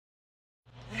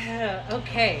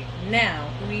Okay, now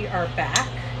we are back.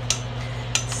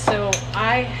 So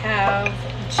I have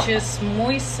just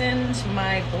moistened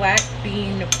my black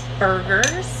bean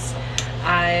burgers.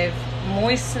 I've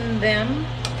moistened them.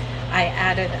 I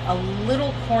added a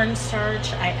little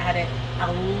cornstarch. I added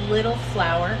a little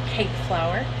flour, cake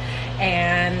flour,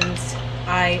 and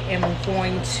I am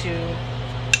going to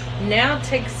now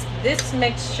take this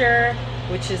mixture,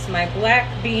 which is my black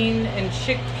bean and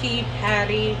chickpea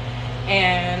patty,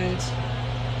 and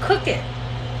cook it.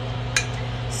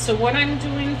 So what I'm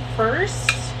doing first,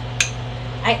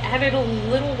 I added a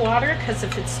little water because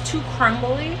if it's too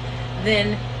crumbly,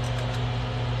 then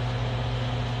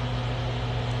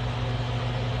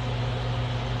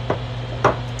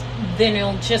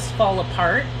it'll just fall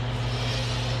apart.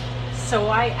 So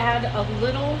I add a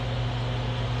little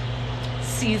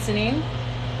seasoning,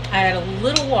 I add a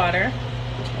little water,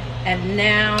 and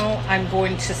now I'm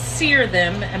going to sear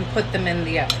them and put them in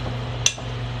the oven.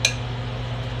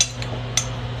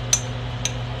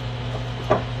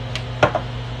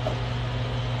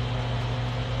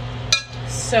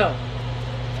 So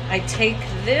I take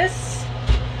this.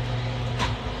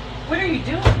 What are you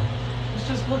doing?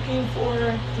 Just looking for,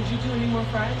 did you do any more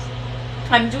fries?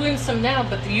 I'm doing some now,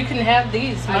 but you can have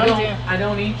these. I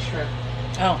don't eat shrimp.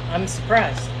 Oh, I'm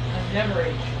surprised. I've never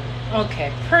ate shrimp.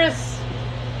 Okay, Chris,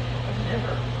 I've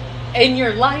never. in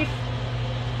your life,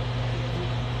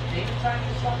 Take time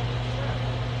to stop eating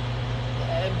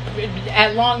shrimp.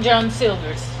 at Long John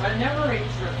Silver's. I never ate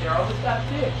shrimp. They're always got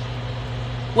fish.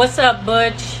 What's up,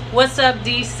 Butch? What's up,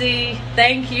 DC?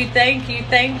 Thank you, thank you,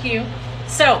 thank you.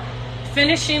 So,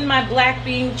 finishing my black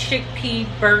bean chickpea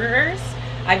burgers.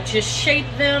 I've just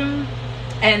shaped them,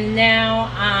 and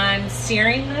now I'm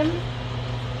searing them.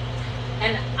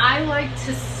 And I like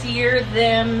to sear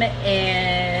them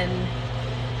in...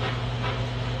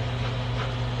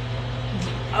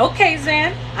 Okay,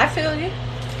 Zan, I feel you.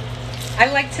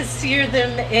 I like to sear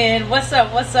them in... What's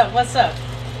up, what's up, what's up?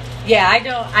 Yeah,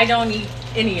 I don't eat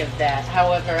any of that.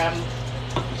 However,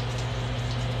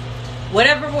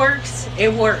 whatever works,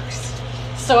 it works.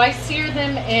 So I sear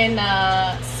them in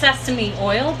sesame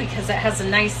oil because it has a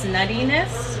nice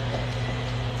nuttiness.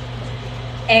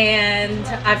 And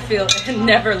I feel it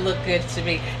never looked good to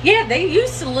me. Yeah, they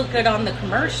used to look good on the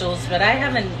commercials, but I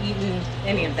haven't eaten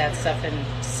any of that stuff in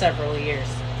several years.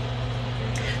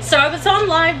 So I was on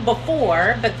live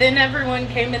before, but then everyone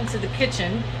came into the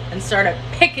kitchen and started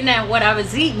picking at what I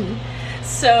was eating.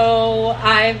 So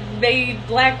I made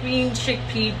black bean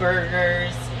chickpea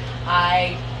burgers.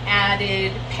 I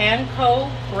added panko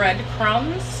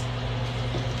breadcrumbs,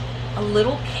 a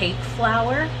little cake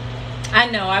flour. I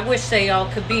know, I wish they all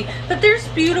could be, but there's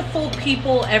beautiful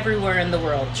people everywhere in the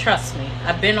world. Trust me,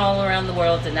 I've been all around the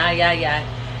world, and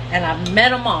and I've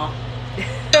met them all.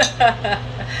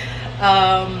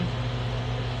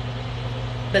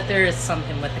 But there is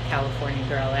something with the California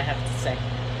girl, I have to say.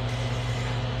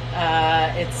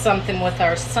 It's something with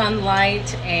our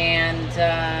sunlight, and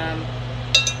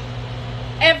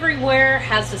everywhere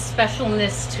has a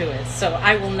specialness to it. So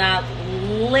I will not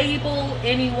label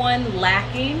anyone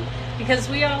lacking, because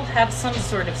we all have some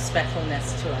sort of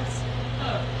specialness to us.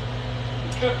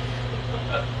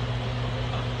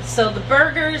 So the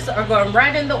burgers are going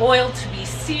right in the oil to be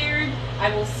seared.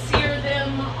 I will sear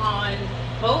them on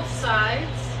both sides.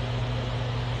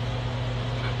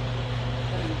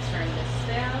 Let me turn this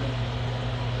down.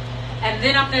 And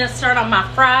then I'm going to start on my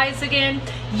fries again.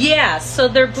 Yeah, so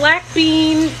they're black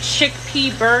bean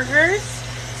chickpea burgers.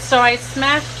 So I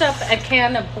smashed up a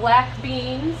can of black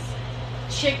beans,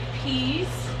 chickpeas.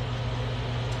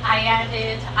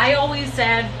 I always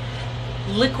add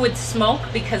liquid smoke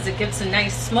because it gives a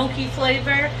nice smoky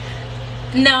flavor.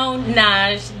 No,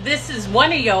 Naj, this is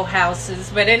one of your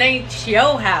houses, but it ain't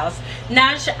your house.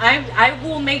 Naj, I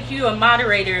will make you a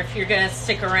moderator if you're going to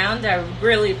stick around. I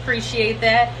really appreciate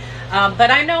that.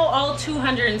 But I know all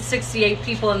 268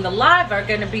 people in the live are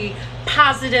going to be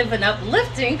positive and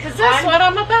uplifting, because that's what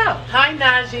I'm about. Hi,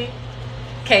 Najee.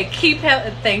 Okay,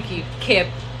 thank you, Kip.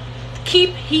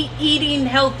 Keep eating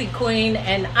healthy, queen,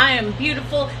 and I am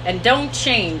beautiful, and don't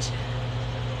change.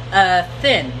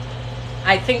 Thin.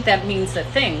 I think that means a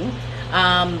thing.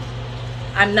 I'm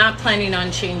not planning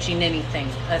on changing anything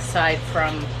aside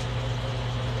from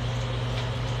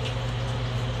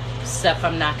stuff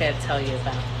I'm not going to tell you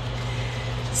about.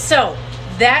 So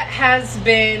that has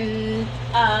been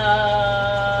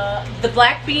the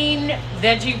black bean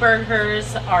veggie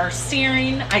burgers are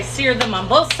searing. I sear them on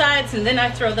both sides, and then I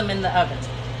throw them in the oven.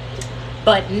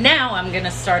 But now I'm going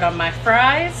to start on my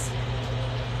fries.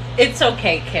 It's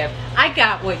okay, Kip. I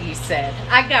got what you said.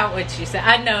 I got what you said.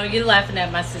 I know you're laughing at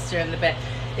my sister in the back.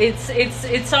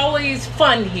 It's always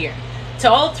fun here. To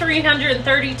all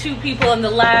 332 people in the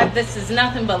live, this is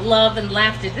nothing but love and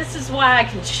laughter. This is why I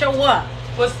can show up.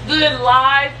 What's good,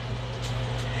 live?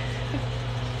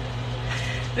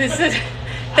 This is,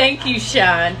 thank you,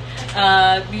 Sean.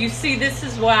 You see, this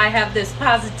is why I have this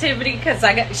positivity, because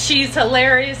she's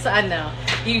hilarious. I know.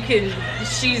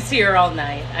 She's here all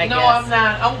night, I guess. No, I'm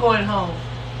not. I'm going home.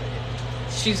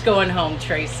 She's going home,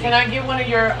 Tracy. Can I get one of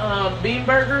your bean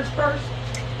burgers first?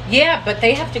 Yeah, but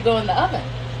they have to go in the oven.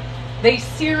 They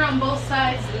sear on both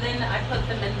sides, and then I put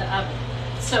them in the oven.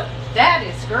 So that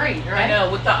is great, right? I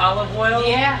know, with the olive oil.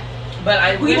 Yeah. But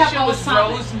I We wish have it was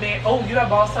balsamic. rosemary. Oh, you have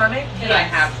balsamic? Can I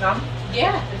Yes. have some?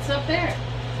 Yeah, it's up there.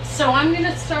 So I'm going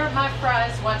to start my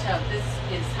fries. Watch out. This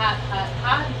is hot, hot,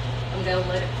 hot. I'm going to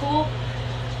let it cool.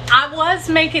 I was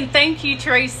making, thank you,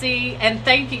 Tracy, and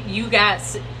thank you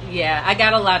guys. Yeah, I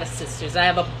got a lot of sisters. I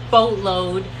have a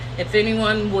boatload. If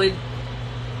anyone wants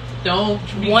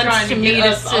to meet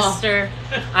a sister,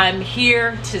 I'm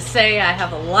here to say I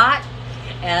have a lot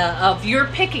of your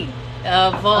picking,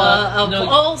 of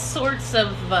all sorts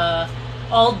of,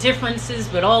 all differences,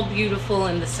 but all beautiful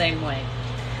in the same way.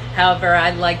 However,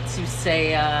 I'd like to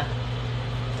say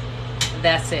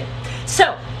that's it.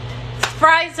 So,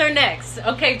 fries are next.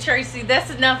 Okay, Tracy, that's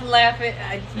enough laughing.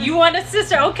 You want a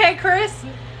sister? Okay, Chris?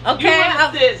 Okay. You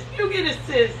want a sis. You get a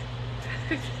sis.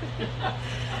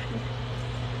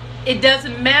 It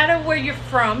doesn't matter where you're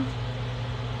from.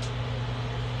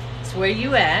 It's where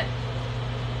you at.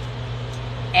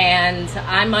 And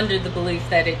I'm under the belief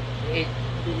that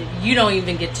you don't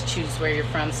even get to choose where you're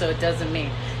from, so it doesn't mean.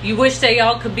 You wish they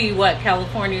all could be what,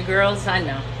 California girls? I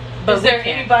know. But is there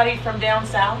anybody from down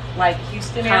south, like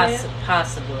Houston area?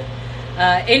 Possibly.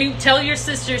 Tell your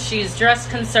sister she is dressed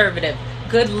conservative.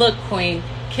 Good look, queen.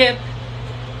 Kip.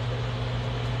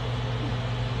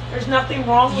 There's nothing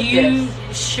wrong with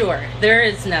this. Sure, there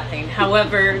is nothing.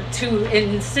 However, to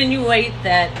insinuate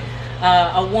that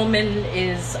a woman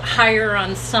is higher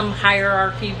on some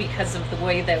hierarchy because of the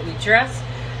way that we dress,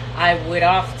 I would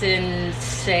often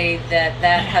say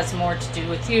that has more to do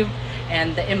with you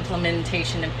and the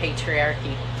implementation of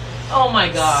patriarchy. Oh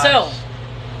my God. So,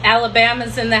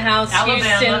 Alabama's in the house. Alabama.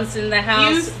 Houston's in the house.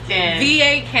 Houston.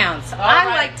 VA counts. All I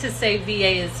right. like to say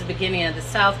VA is the beginning of the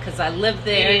South because I live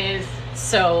there. It is.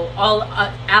 So, all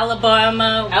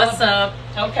Alabama, what's up?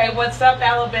 Okay, what's up,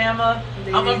 Alabama?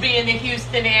 It I'm going is. to be in the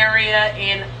Houston area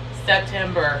in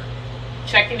September.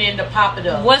 Checking in to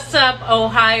Papados. What's up,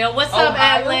 Ohio? What's up,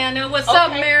 Ohio? Atlanta? What's up,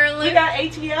 Okay. Maryland? We got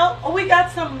ATL. Oh, we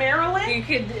got some Maryland. You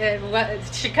could,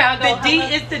 Chicago.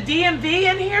 Is the DMV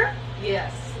in here?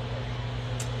 Yes.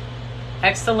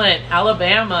 Excellent.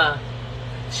 Alabama.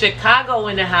 Chicago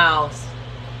in the house.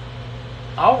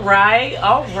 All right.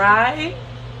 All right.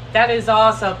 That is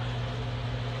awesome.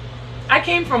 I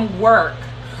came from work.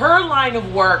 Her line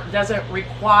of work doesn't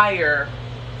require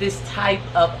this type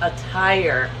of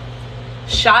attire.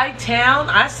 Chi-Town,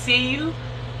 I see you.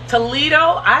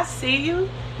 Toledo, I see you.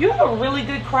 You have a really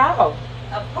good crowd.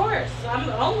 Of course. I'm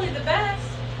only the best.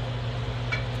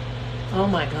 Oh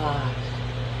my gosh.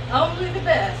 Only the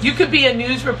best. You could be a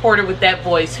news reporter with that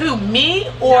voice. Who, me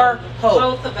or Hope?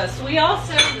 Both of us. We all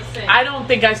sound the same. I don't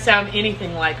think I sound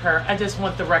anything like her. I just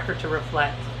want the record to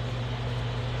reflect.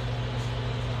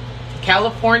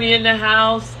 California in the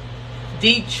house.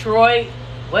 Detroit.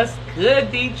 What's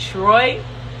good, Detroit?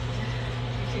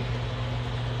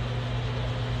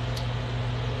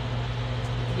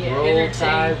 Yeah, Roll entertain.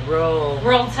 Tide, roll.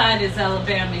 Roll Tide is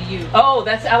Alabama U. Oh,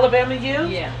 that's Alabama U?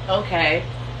 Yeah. Okay.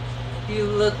 You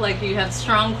look like you have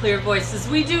strong, clear voices.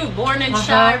 We do. Born in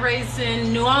Chi, raised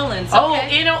in New Orleans. Oh,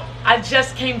 Okay. you know, I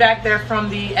just came back there from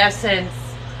the Essence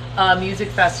Music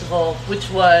Festival, which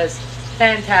was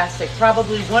fantastic.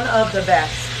 Probably one of the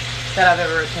best that I've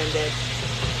ever attended.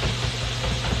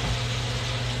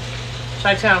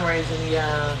 Chi-Town Raising,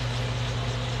 yeah.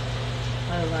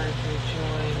 I like to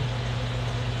join.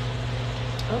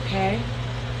 Okay.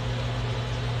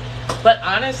 But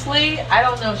honestly, I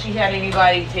don't know if she had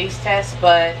anybody taste test,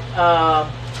 but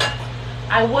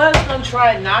I was going to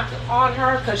try and knock on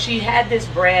her because she had this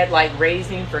bread like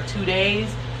raising for 2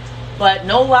 days. But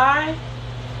no lie,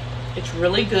 it's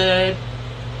really good.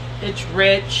 It's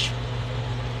rich.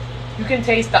 You can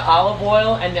taste the olive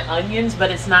oil and the onions, but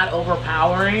it's not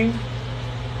overpowering.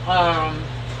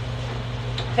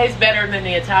 Tastes better than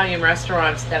the Italian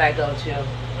restaurants that I go to.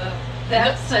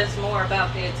 That says more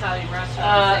about the Italian restaurants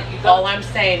that you go All to. I'm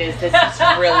saying is this is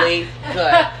really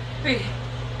good.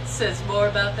 Says more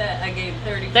about that. I gave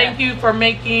 30. Thank you for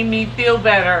making me feel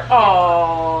better.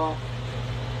 Oh,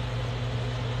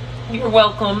 you're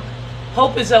welcome.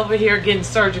 Hope is over here getting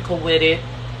surgical with it.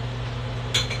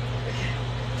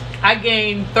 I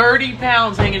gained 30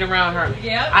 pounds hanging around her.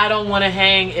 Yep. I don't want to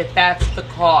hang if that's the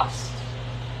cost.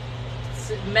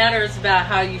 It matters about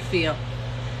how you feel.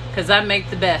 Because I make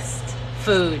the best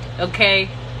food, okay?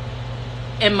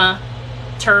 Emma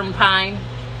Turpine.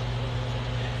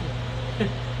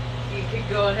 You could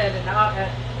go ahead and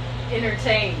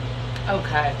entertain.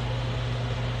 Okay.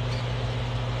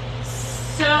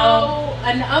 So,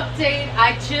 an update.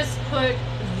 I just put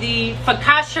the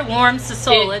focaccia warms the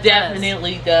soul. It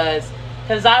definitely does.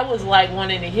 Because I was like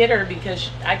wanting to hit her because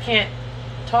I can't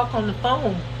talk on the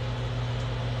phone.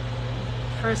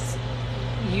 First,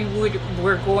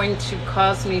 were going to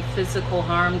cause me physical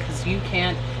harm because you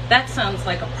can't. That sounds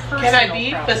like a personal Can I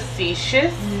be problem.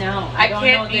 facetious? No, I don't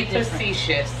can't know the be difference.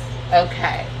 facetious.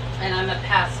 Okay. And I'm a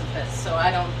pacifist, so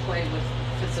I don't play with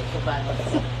physical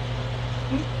violence.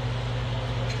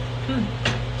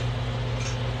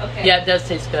 Okay. Yeah, it does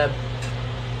taste good.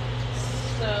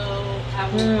 So I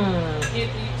will give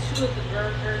you 2 of the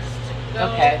burgers to go.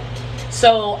 Okay.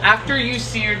 So after you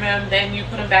sear them, then you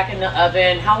put them back in the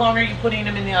oven. How long are you putting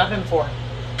them in the oven for?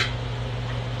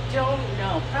 Don't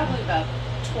know. Probably about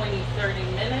 20, 30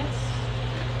 minutes.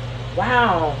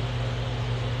 Wow.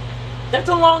 That's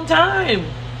a long time.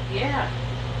 Yeah.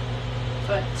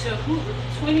 But to who?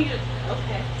 20 to...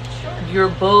 Okay, sure. You're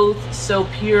both so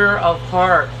pure of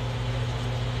heart.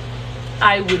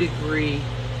 I would agree.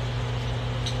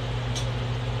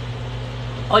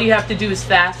 All you have to do is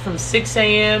fast from 6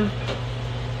 a.m.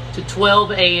 to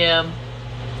 12 a.m.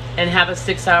 and have a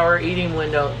 6-hour eating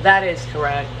window. That is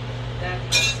correct. That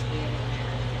must be an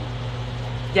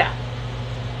American. Yeah.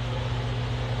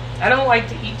 I don't like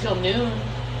to eat till noon.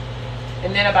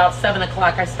 And then about 7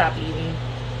 o'clock I stop eating.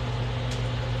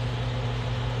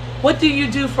 What do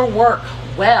you do for work?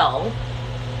 Well,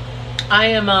 I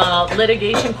am a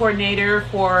litigation coordinator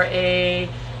for a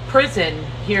prison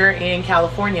here in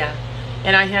California.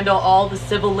 And I handle all the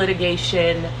civil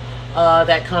litigation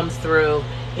that comes through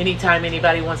anytime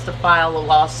anybody wants to file a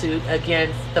lawsuit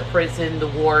against the prison, the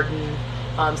warden.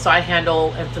 So I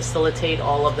handle and facilitate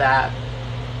all of that.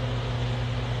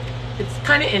 It's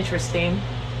kind of interesting.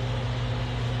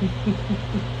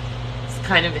 It's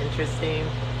kind of interesting.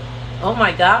 Oh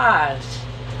my gosh.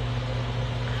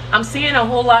 I'm seeing a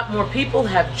whole lot more people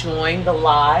have joined the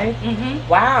live. Mm-hmm.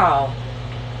 Wow.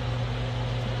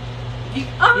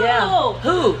 Oh! Yeah.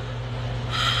 Who?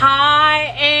 Hi,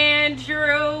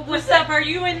 Andrew. What's up? Are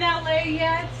you in LA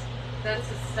yet? That's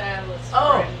a stylist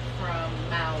friend from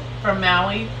Maui. From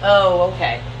Maui? Oh,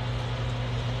 okay.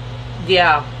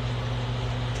 Yeah.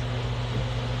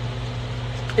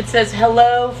 It says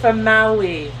hello from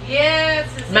Maui. Yes.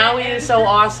 Maui is so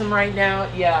awesome right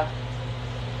now. Yeah.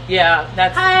 Yeah,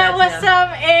 that's Hi, what's him. up,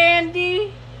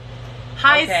 Andy?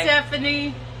 Hi, Okay.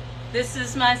 Stephanie. This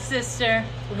is my sister.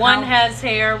 One has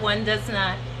hair, one does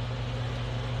not.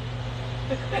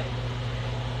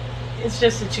 It's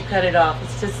just that you cut it off.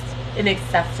 It's just an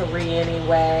accessory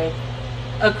anyway.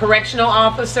 A correctional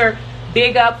officer.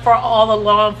 Big up for all the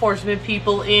law enforcement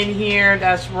people in here.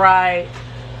 That's right.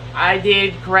 I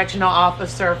did correctional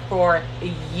officer for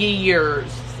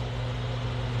years.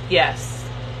 Yes.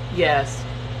 Yes.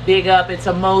 Big up. It's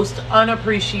a most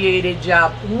unappreciated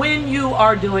job when you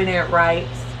are doing it right.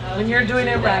 When you're doing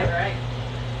it right.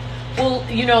 Well,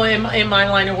 you know, in my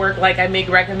line of work, like I make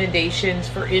recommendations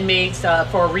for inmates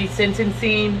for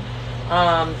resentencing.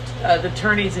 The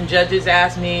attorneys and judges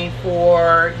ask me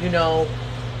for, you know,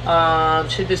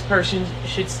 should this person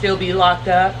should still be locked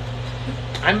up.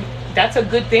 That's a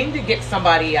good thing to get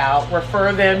somebody out.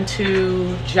 Refer them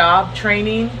to job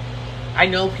training. I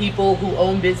know people who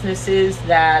own businesses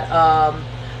that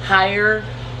hire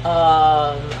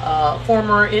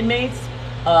former inmates.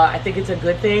 I think it's a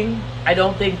good thing. I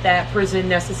don't think that prison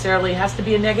necessarily has to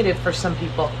be a negative for some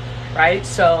people, right?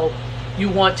 So you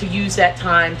want to use that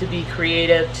time to be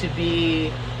creative, to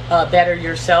be better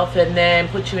yourself, and then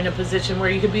put you in a position where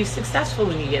you could be successful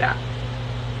when you get out.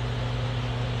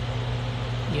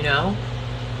 You know?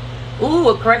 Ooh,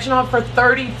 a correctional officer for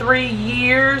 33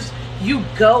 years. You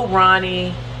go,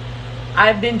 Ronnie.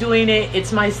 I've been doing it.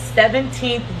 It's my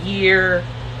 17th year.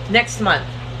 Next month,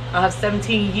 I'll have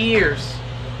 17 years.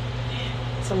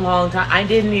 It's a long time. I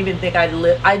didn't even think I'd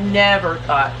live. I never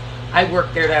thought I'd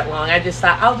work there that long. I just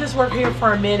thought, I'll just work here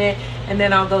for a minute and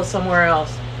then I'll go somewhere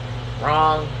else.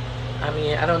 Wrong. I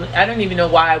mean, I don't even know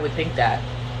why I would think that.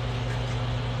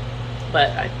 But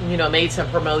I, you know, made some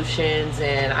promotions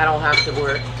and I don't have to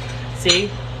work. See?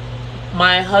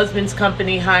 My husband's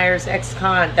company hires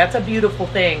ex-con. That's a beautiful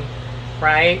thing,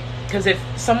 right? Because if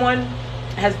someone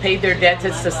has paid their debt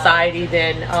to society,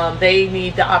 then they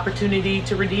need the opportunity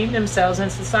to redeem themselves in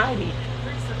society.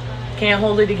 can't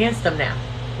hold it against them now.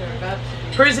 They're about to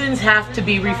be. Prisons have to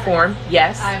be reformed.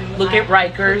 Yes. Look at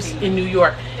Rikers in New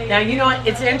York. Now, you know what?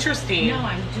 It's interesting No,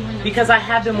 I'm doing the because I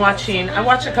have been watching. I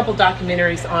watched a couple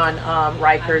documentaries on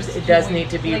Rikers. It does need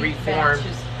to be reformed.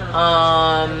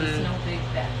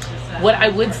 What I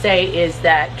would say is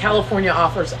that California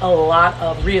offers a lot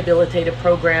of rehabilitative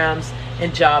programs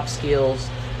and job skills.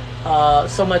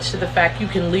 So much to the fact you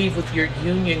can leave with your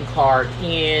union card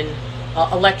in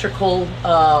electrical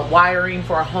wiring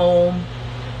for a home,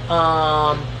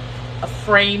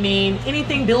 framing,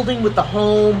 anything building with the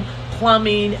home,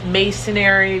 plumbing,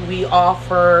 masonry. We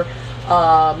offer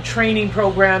training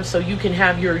programs so you can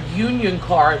have your union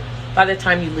card by the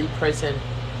time you leave prison.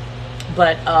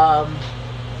 But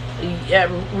yeah,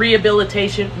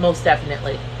 rehabilitation, most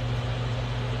definitely.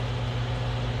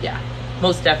 Yeah,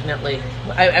 most definitely.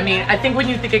 I mean, I think when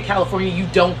you think of California, you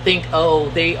don't think, oh,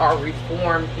 they are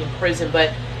reformed in prison,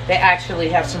 but they actually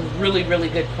have some really, really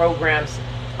good programs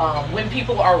when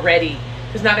people are ready,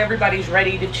 because not everybody's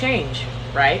ready to change,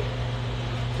 right?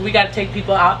 So we got to take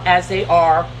people out as they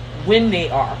are, when they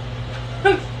are.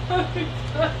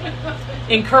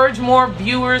 Encourage more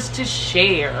viewers to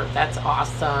share. That's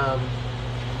awesome.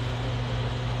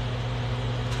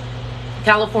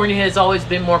 California has always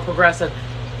been more progressive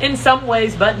in some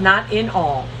ways, but not in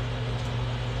all.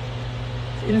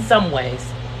 In some ways.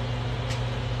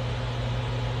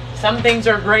 Some things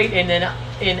are great, and then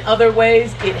in other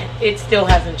ways, it still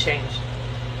hasn't changed.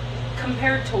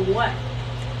 Compared to what?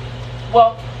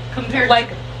 Well, Compared like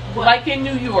to what? like in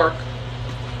New York,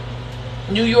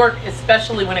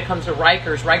 especially when it comes to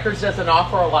Rikers doesn't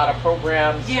offer a lot of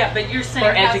programs. Yeah, but you're saying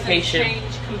for it hasn't education.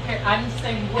 changed I'm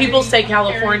saying what People are you say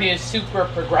comparing? California is super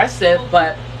progressive,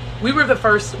 but we were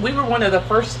one of the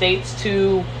first states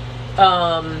to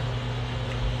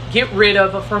get rid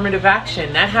of affirmative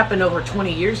action. That happened over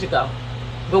 20 years ago,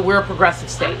 but we're a progressive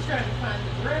I state. was trying to find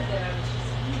the bread that I was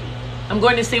just eating. I'm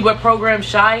going to see what program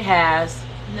Shy has.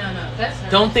 No, that's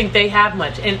not. Don't think they have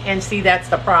much, and see, that's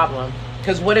the problem.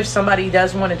 Because what if somebody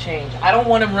does want to change? I don't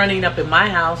want him running up in my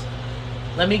house.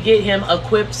 Let me get him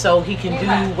equipped so he can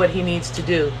do what he needs to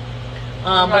do.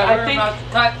 But I think, about to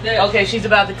cut this. okay, she's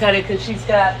about to cut it because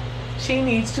she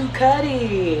needs to cut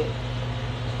it.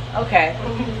 Okay,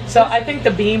 so I think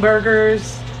the bean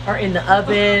burgers are in the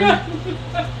oven.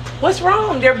 What's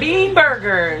wrong? They're bean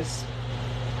burgers.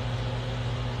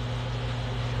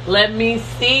 Let me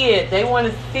see it. They want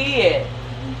to see it.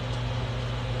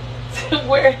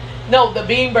 Where? No, the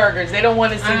bean burgers. They don't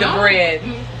want to see the bread.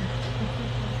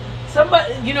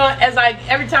 Somebody, you know,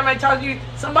 every time I talk to you,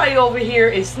 somebody over here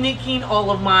is sneaking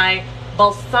all of my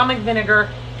balsamic vinegar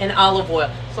and olive oil.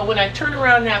 So when I turn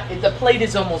around now, the plate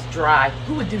is almost dry.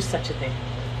 Who would do such a thing?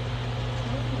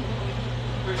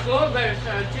 We're going better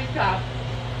start TikTok.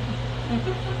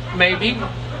 Maybe.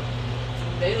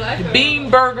 They like it. Bean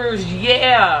burgers,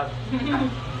 yeah.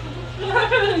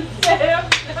 Sam.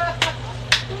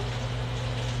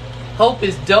 Hope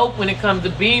is dope when it comes to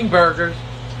bean burgers.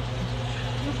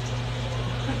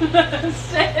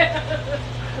 Sam.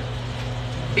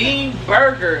 Bean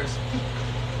burgers,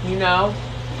 you know,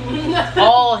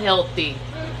 all healthy.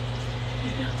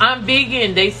 I'm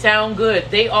vegan. They sound good.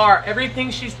 They are.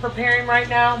 Everything she's preparing right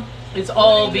now is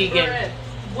all vegan. Bread.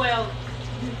 Well,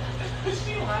 is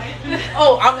she lying?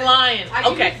 Oh, I'm lying. I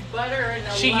Okay. use butter and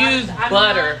a She lot. used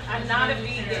butter. I'm not a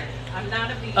vegan. I'm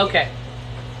not a vegan. Okay.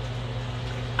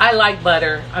 I like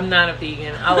butter. I'm not a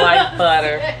vegan. I like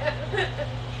butter.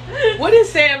 What is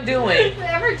Sam doing?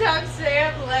 Every time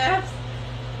Sam laughs,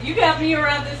 you got me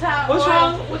around this house. What's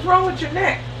wrong? What's wrong with your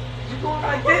neck? You're going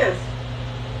like this.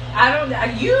 I don't know.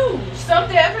 You.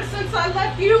 Something ever since I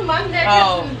left you, my neck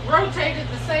hasn't rotated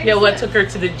the same. Yeah, what since. took her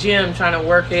to the gym trying to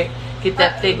work it, get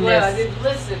that thickness. Well,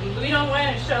 listen, we don't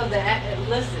want to show that.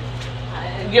 Listen.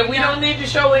 Yeah, we don't need to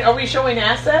show it. Are we showing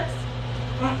assets?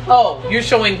 Oh, you're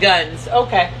showing guns.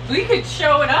 Okay. We could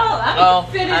show it all. I'm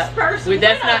the fittest person.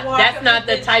 That's when I walk not up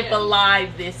the in type gym. of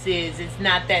live this is. It's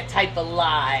not that type of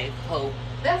live, Hope.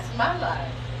 That's my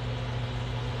life.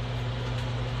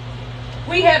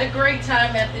 We had a great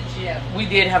time at the gym. We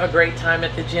did have a great time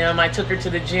at the gym. I took her to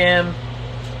the gym.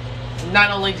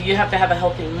 Not only do you have to have a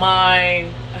healthy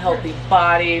mind, a healthy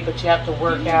body, but you have to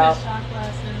work out. Shot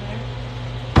glass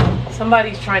in there.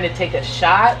 Somebody's trying to take a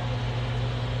shot.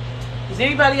 Is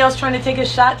anybody else trying to take a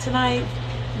shot tonight?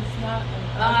 It's not.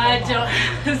 I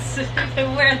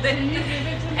don't. Where the?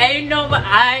 Ain't no.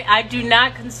 I do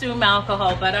not consume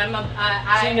alcohol, but I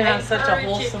Gina has such a encourage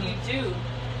wholesome- if you do,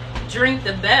 drink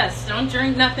the best. Don't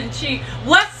drink nothing cheap.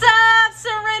 What's up,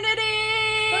 Serenity?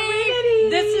 Serenity.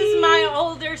 This is my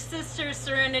older sister,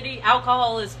 Serenity.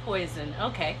 Alcohol is poison.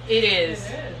 Okay. It is.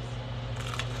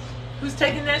 Who's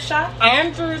taking that shot?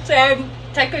 Andrew said,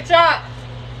 take a shot.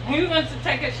 He wants to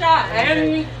take a shot.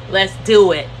 And Let's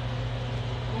do it.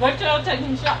 what y'all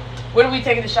taking a shot? What are we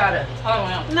taking a shot of?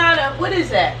 Oh, no. Not a, what is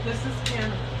that? This is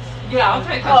cannabis. Yeah, I'll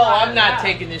take a Oh, shot. I'm not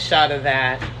taking a shot of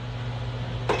that.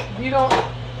 You don't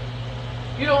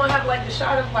have like a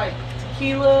shot of like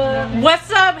tequila?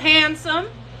 What's up, handsome?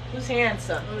 Who's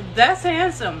handsome? That's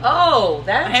handsome. Oh,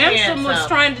 that's Handsome was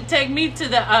trying to take me to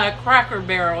the Cracker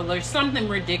Barrel. There's something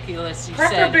ridiculous you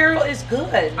Cracker said. Barrel is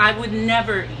good. I would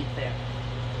never eat there.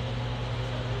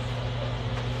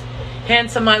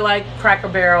 Handsome, I like Cracker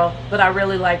Barrel, but I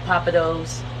really like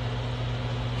Papados.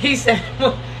 He said,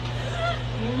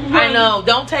 I know,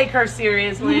 don't take her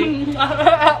seriously.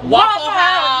 Waffle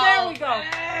House. There we go.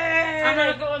 Hey. I'm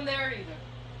not going there either.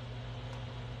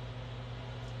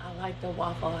 I like the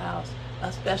Waffle House,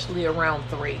 especially around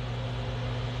 3.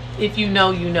 If you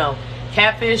know, you know.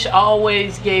 Catfish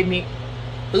always gave me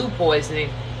food poisoning.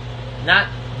 Not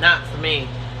for me.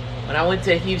 When I went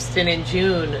to Houston in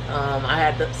June, I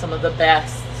had some of the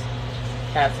best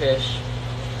catfish.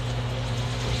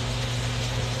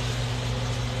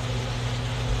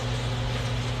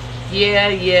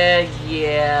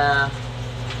 Yeah.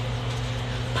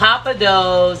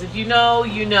 Papados, if you know,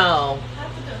 you know.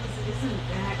 Papados isn't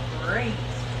that great.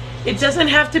 It doesn't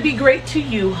have to be great to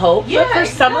you, Hope. Yeah, but for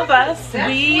some of us, That's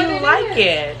we what it like is.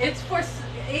 it. It's for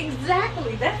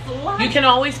exactly. That's life. You can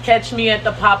always catch me at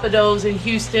the Papados in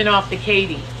Houston off the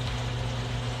Katy.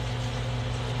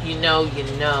 You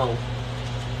know.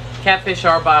 Catfish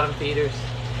are bottom feeders.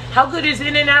 How good is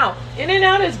In-N-Out?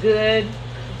 In-N-Out is good.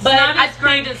 It's But not I as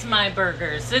great think as my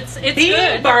burgers. It's beef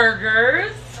good.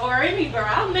 burgers. Or any burger.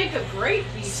 I'll make a great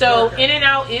beef So burger.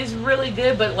 In-N-Out is really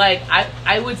good, but like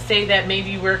I would say that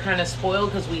maybe we're kind of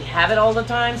spoiled because we have it all the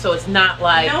time. So it's not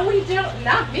like, No, we don't.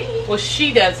 Not me. well,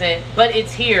 she doesn't, but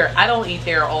it's here. I don't eat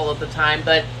there all of the time,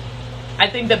 but I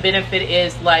think the benefit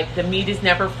is like the meat is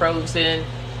never frozen,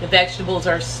 the vegetables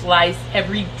are sliced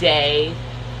every day,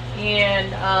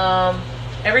 and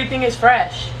everything is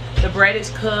fresh. The bread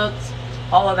is cooked,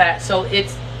 all of that. So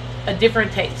it's a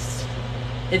different taste.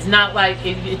 It's not like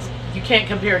it's you can't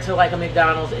compare it to like a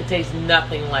McDonald's. It tastes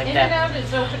nothing like that. In-N-Out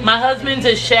is open. My husband's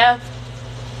a chef,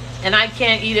 and I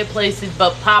can't eat at places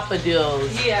but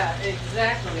Papados. Yeah,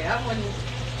 exactly. I wouldn't.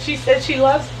 She said she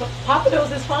loves Papados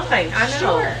is fine. I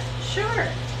know. Sure.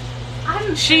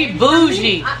 I'm She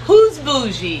bougie. Who's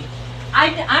bougie?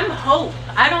 I'm Hope.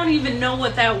 I don't even know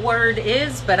what that word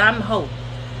is, but I'm Hope.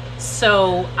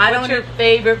 So I What's don't. your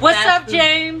favorite? What's fast up, food-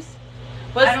 James?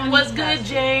 I don't What's eat good, fast food.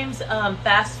 James?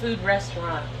 Fast food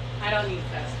restaurant. I don't eat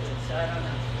fast food, so I don't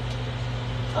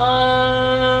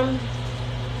know.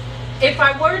 If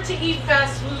I were to eat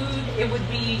fast food, it would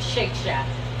be Shake Shack.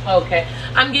 Okay.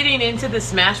 I'm getting into the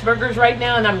smash burgers right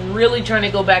now, and I'm really trying to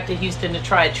go back to Houston to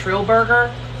try a Trill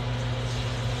Burger.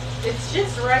 It's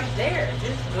just right there.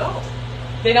 Just go.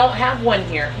 They don't have one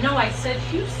here. No, I said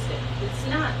Houston. It's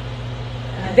not.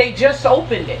 They just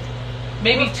opened it.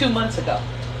 Maybe 2 months ago.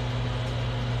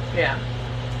 Yeah.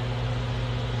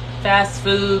 Fast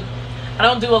food. I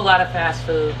don't do a lot of fast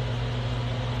food.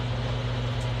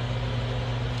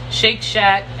 Shake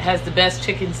Shack has the best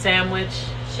chicken sandwich.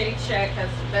 Shake Shack has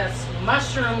the best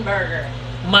mushroom burger.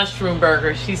 Mushroom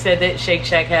burger. She said that Shake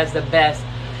Shack has the best.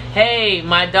 Hey,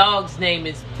 my dog's name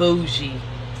is Bougie.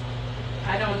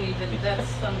 I don't even,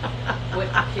 that's what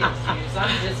the kids use.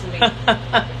 I'm just me.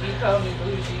 If you call me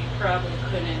bougie, you probably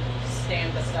couldn't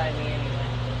stand beside me anyway.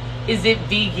 Is it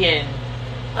vegan?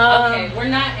 Okay, we're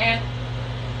not,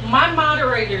 my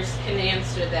moderators can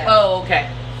answer that. Oh, okay.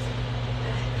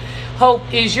 Hope,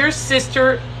 is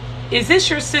this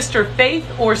your sister Faith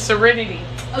or Serenity?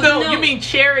 Oh, No, no. you mean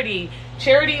Charity.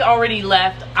 Charity already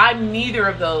left. I'm neither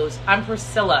of those. I'm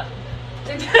Priscilla.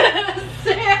 That's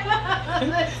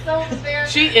so fair.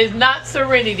 She is not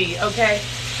Serenity, okay?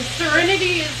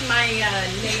 Serenity is my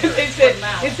neighbor.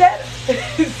 Is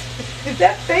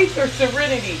that Faith or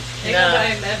Serenity?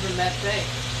 I've ever met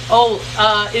Faith. Oh,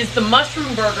 is the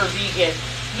mushroom burger vegan?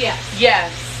 Yes.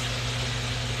 Yes.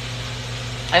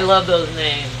 I love those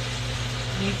names.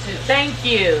 Me too. Thank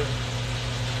you.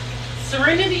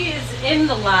 Serenity is in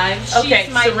the live. She's Okay,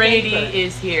 my Serenity neighbor.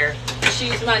 is here.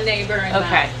 She's my neighbor in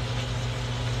Okay.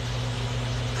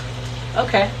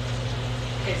 Okay.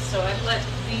 Okay, so I let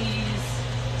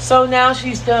these So now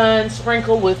she's done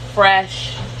sprinkle with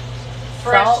fresh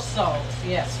fresh salt. salt.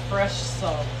 Yes, fresh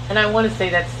salt. And I want to say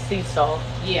that's sea salt.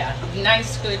 Yeah,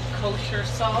 nice, good kosher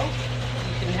salt.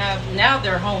 You can have, now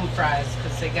they're home fries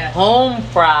because they got Home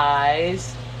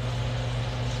fries.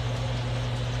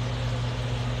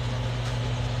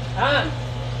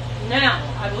 Now,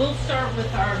 I will start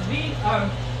with our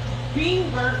bean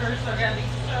burgers are going to be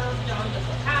served on the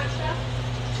focaccia.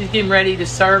 She's getting ready to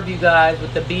serve you guys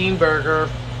with the bean burger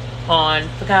on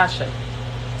focaccia.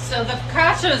 So the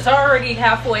focaccia is already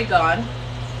halfway gone,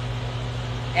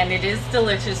 and it is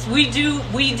delicious. We do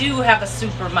have a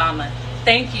super mama.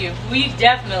 Thank you. We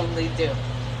definitely do.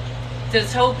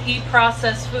 Does Hope eat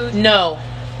processed food? No.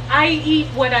 I eat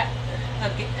what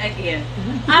again,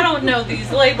 I don't know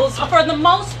these labels. For the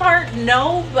most part,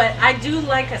 no, but I do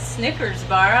like a Snickers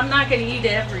bar. I'm not going to eat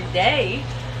it every day,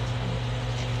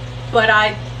 but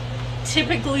I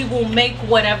typically will make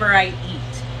whatever I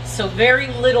eat. So very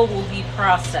little will be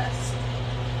processed.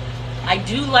 I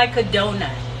do like a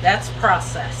donut. That's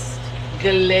processed.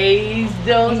 Glazed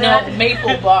donut? No,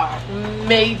 maple bar.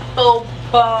 Maple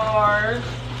bars.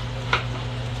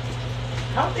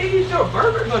 How big is your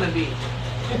burger going to be?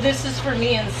 This is for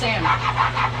me and Sam.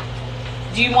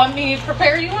 Do you want me to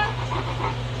prepare you one?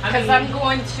 Because I'm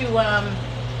going to,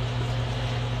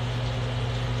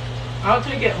 I'll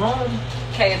take it home.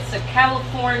 Okay, it's a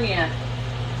California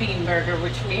bean burger,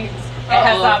 which means it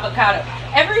has avocado.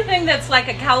 Everything that's like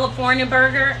a California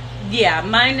burger, yeah,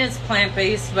 mine is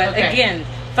plant-based. But again,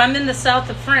 if I'm in the south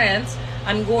of France,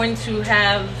 I'm going to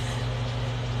have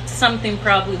something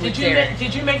probably with dairy.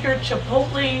 Did you make your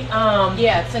chipotle?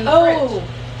 Yeah, it's in the fridge.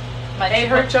 And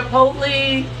her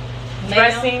chipotle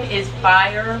dressing is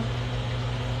fire.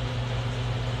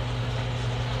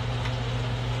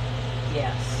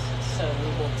 Yes. So we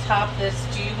will top this.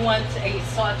 Do you want a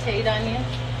sauteed onion?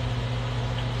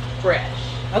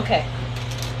 Fresh. Okay.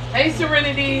 Hey,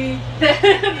 Serenity.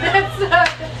 That's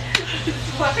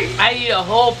I eat a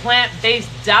whole plant-based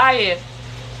diet.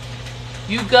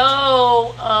 You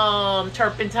go,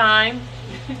 turpentine.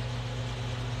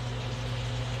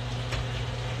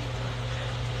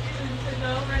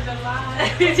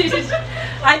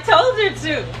 I told her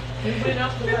to. It went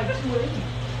up to like 280.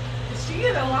 She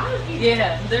get a lot of people.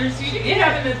 Yeah, there's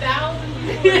Having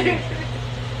 1,000 people.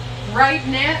 Right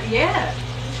now, yeah.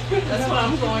 That's why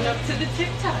I'm going up to the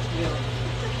TikTok video.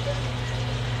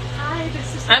 Hi,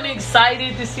 this is. I'm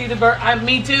excited to see the bird.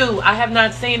 Me too. I have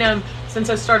not seen him since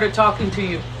I started talking to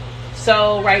you.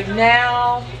 So right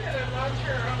now, She better launch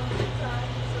her own TikTok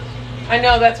so she can I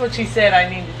know that's what she said. I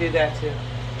need to do that too.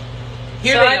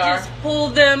 Here so they I are. just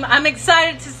pulled them. I'm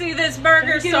excited to see this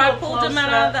burger, Can you so get a I little pulled them close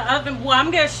out of up? the oven. Well,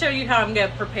 I'm going to show you how I'm going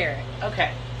to prepare it.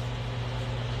 Okay.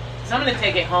 So I'm gonna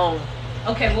take it home.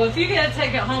 Okay, well, if you got to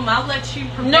take it home, I'll let you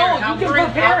prepare No, it. I'll you can bring-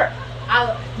 prepare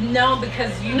it. No,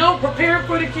 because you No, prepare it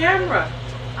for the camera.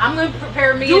 I'm going to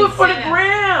prepare me Do and it for the Sam.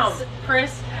 gram.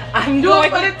 Chris, I'm Do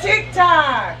going it for the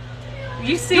TikTok.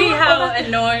 You see do it how for the-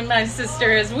 annoying my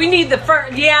sister is. We need the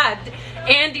first. Yeah,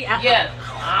 Andy. Yes.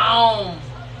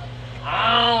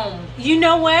 You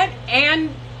know what,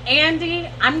 Andy?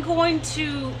 I'm going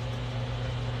to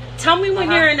tell me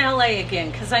when you're in LA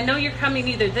again, because I know you're coming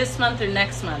either this month or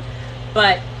next month.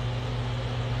 But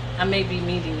I may be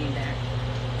meeting you there.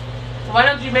 Why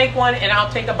don't you make one and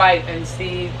I'll take a bite and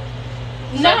see.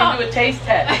 So I can do a taste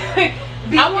test.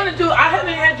 I want to do. I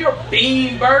haven't had your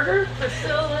bean burger.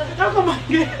 Priscilla. How come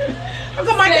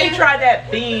I can't try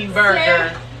that bean burger?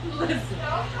 Sam, listen.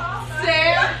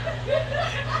 Sam.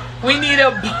 We need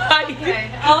a bite.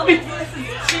 Okay. Oh, this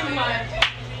is too much.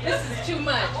 This is too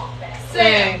much.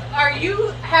 Sam, are you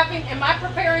having? Am I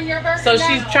preparing your burger? So now?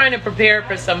 she's trying to prepare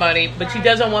for somebody, but she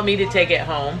doesn't want me to take it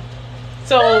home.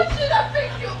 So Should I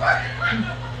pick your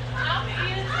burger? I'm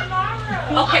eating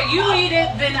tomorrow. Okay, you eat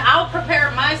it, then I'll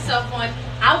prepare myself one.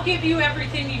 I'll give you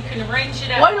everything. You can arrange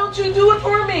it out. why don't you do it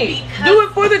for me? Because- Do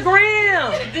it for the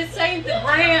gram. This ain't the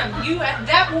gram.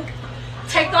 That will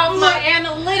take off my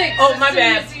analytics. Oh, as my soon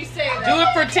bad. as you say that. Do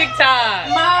it for TikTok.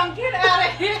 Mom, get out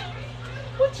of here.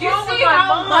 What's You wrong see with my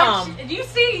how mom? much? You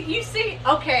see.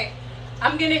 Okay,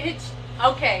 I'm gonna hit.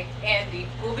 Okay, Andy,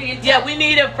 we'll be in touch. Yeah, we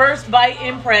need a first bite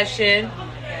impression. Oh my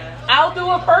gosh. I'll do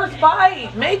a first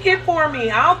bite. Make it for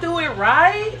me. I'll do it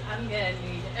right. I'm gonna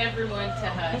need everyone to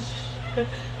hush.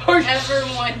 Hush.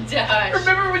 Everyone to hush.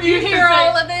 Remember when You used to hear say,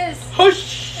 all of this?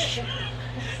 Hush.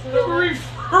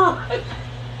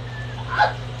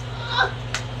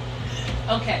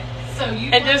 Okay, so you.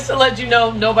 And just to let you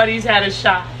know, nobody's had a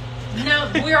shot.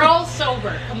 No, we're all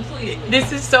sober completely.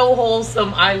 This is so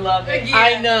wholesome. I love it. Yeah,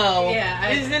 I know. yeah,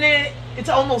 Isn't it? It's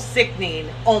almost sickening.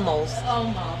 Almost.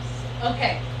 Almost.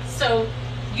 Okay, so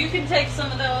you can take some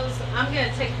of those. I'm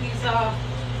gonna take these off.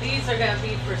 These are gonna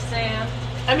be for Sam.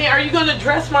 I mean, are you going to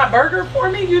dress my burger for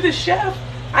me? You the chef.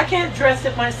 I can't dress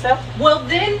it myself. Well,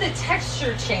 then the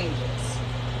texture changes.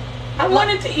 I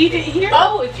wanted to eat it here.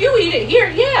 Oh, if you eat it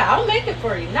here, yeah, I'll make it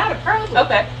for you. Not a problem.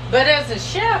 Okay. But as a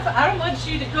chef, I don't want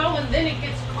you to go and then it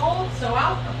gets cold, so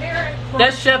I'll prepare it. For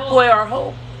That's Chef Boy our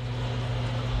Hope.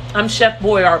 I'm Chef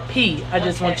Boy RP. I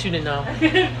just want you to know.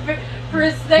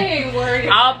 Chris, they ain't worried.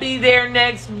 I'll be there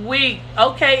next week.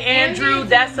 Okay, Andrew,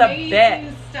 that's a bet.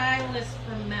 Amazing stylist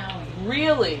from Maui.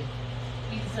 Really?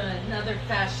 He's another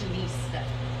fashionista.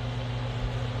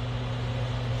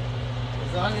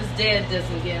 As long as Dad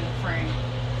doesn't get in the frame.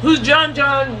 Who's John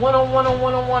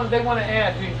 101? They want to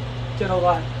add me to the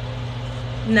live.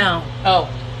 No. Oh,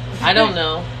 I don't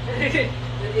know.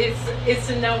 It's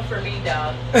a no for me,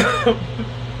 dog.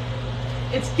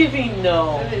 It's giving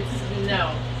no. It's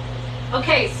no.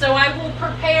 Okay, so I will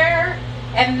prepare,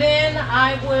 and then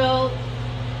I will.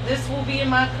 This will be in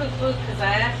my cookbook because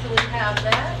I actually have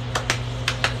that.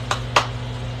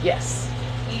 Yes.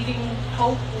 Eating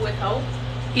Hope with Hope.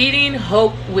 Eating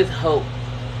Hope with Hope.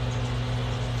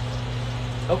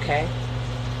 Okay.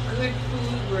 Good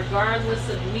food, regardless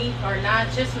of meat or not.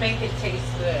 Just make it taste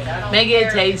good. I don't Make care it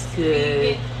if taste it's good.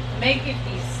 vegan. Make it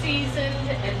be seasoned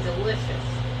and delicious.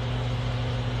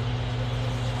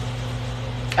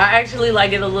 I actually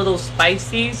like it a little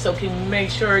spicy, so can you make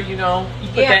sure, you know, you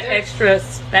put Yeah, that extra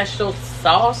special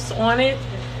sauce on it?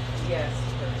 Yes,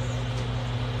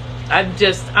 Chris.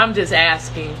 I'm just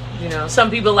asking, you know. Some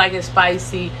people like it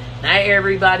spicy. Not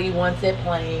everybody wants it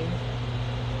plain.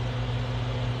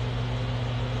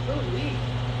 Ooh,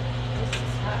 this is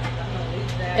hot. I'm gonna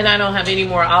leave that. And I don't have any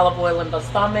more olive oil in my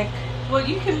stomach. Well,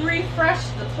 you can refresh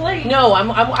the plate. No,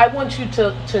 I want you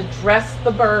to dress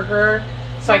the burger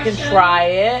so I can Fresh try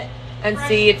it and Fresh-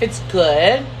 see if it's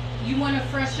good. You want a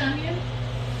fresh onion?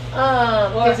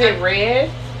 Is it red?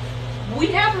 We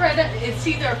have red. It's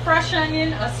either a fresh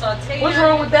onion, a sauteed. What's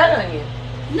wrong with that onion?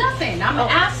 Nothing. I'm Oh.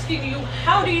 asking you,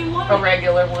 how do you want A it?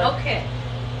 regular one. Okay.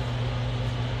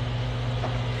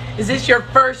 Is this your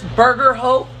first burger,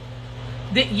 Hope?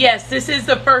 Yes, this is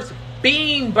the first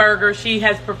bean burger she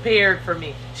has prepared for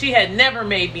me. She had never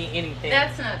made me anything.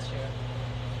 That's not true.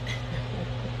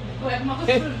 But most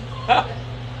of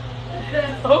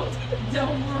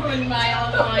don't ruin my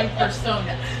online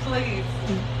persona, please.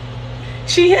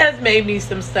 She has made me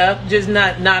some stuff, just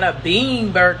not a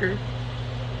bean burger.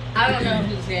 I don't know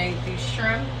who's going to do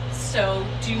shrimp. So,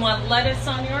 do you want lettuce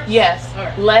on yours? Yes, All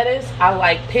right. lettuce. I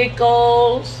like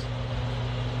pickles,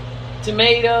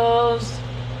 tomatoes.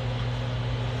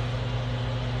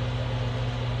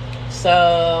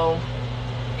 So,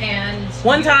 And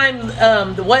one time,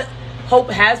 what Hope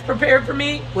has prepared for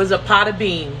me was a pot of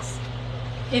beans.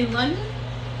 in London,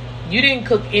 You didn't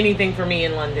cook anything for me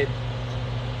in London.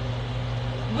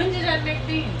 when did I make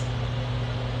beans?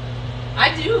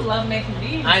 I do love making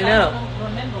beans. I know. I don't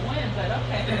remember when, but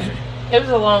okay. It was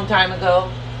a long time ago.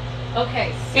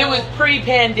 Okay. So, It was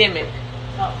pre-pandemic.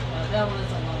 Oh, well, that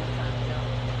was a long time ago.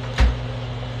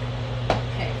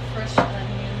 Okay, fresh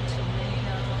onion,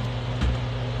 tomato.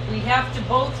 We have to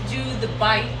both do the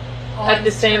bite At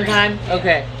the same screen. time? Yeah.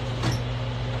 Okay.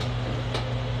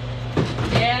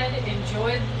 Dad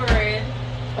enjoyed the bread.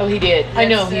 Oh, he did. I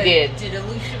know Let's he say, did. Did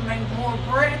Alicia make more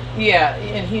bread? Yeah,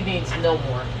 and he needs no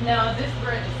more. No, this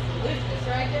bread is delicious,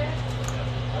 right, Dad?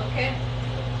 Okay.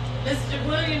 Mr.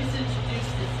 Williams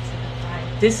introduced this to the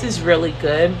fire. This is really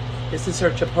good. This is her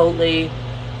chipotle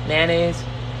mayonnaise.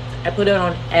 I put it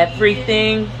on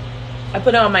everything. I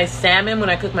put it on my salmon when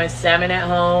I cook my salmon at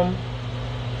home.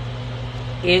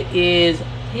 It is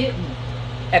Hidden.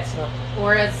 excellent.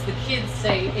 Or as the kids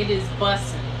say, it is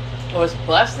bussin'. Oh, it's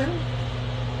busting?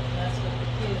 That's what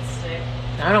the kids say.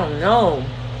 I don't know.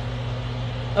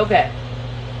 Okay.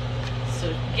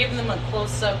 So give them a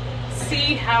close up.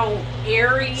 See how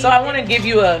airy. So I want to give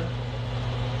you a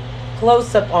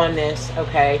close up on this,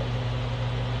 okay?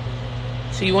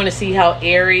 So you want to see how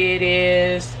airy it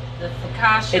is. the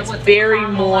focaccia. It's with very the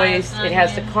moist. caramelized It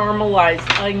has the onion,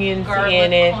 caramelized onions garlic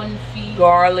in it. confit.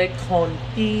 Garlic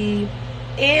confit.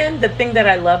 And the thing that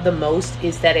I love the most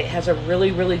is that it has a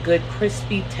really, really good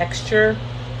crispy texture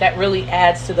that really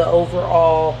adds to the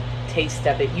overall taste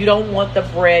of it. You don't want the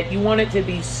bread. You want it to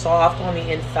be soft on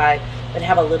the inside, but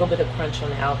have a little bit of crunch on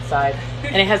the outside.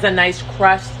 And it has a nice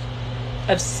crust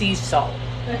of sea salt.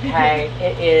 Okay?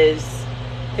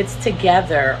 It's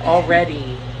together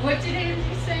already. What did Andy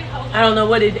say? Hope, I don't know,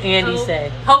 what did Andy Hope-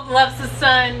 say? Hope loves the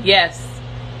sun. Yes.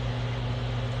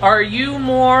 Are you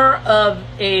more of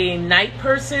a night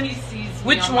person? He sees me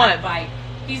Which on one? my bike.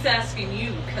 He's asking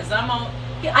you because I'm on.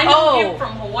 I know Oh. him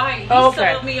from Hawaii. He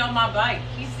Okay. saw me on my bike.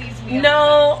 He sees me. on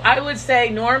No, I would say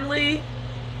normally,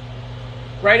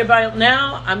 right about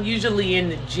now, I'm usually in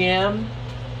the gym,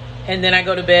 and then I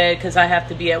go to bed because I have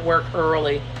to be at work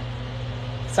early.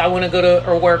 So I want to go to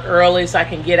or work early so I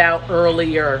can get out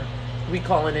earlier. We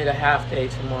calling it a half day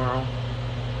tomorrow.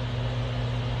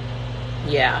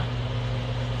 Yeah.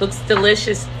 Looks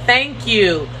delicious. Thank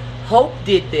you. Hope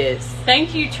did this.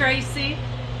 Thank you, Tracy.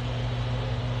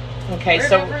 Okay, Where'd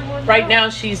so everyone right go? now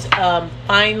she's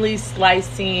finely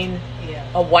slicing Yeah.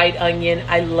 a white onion.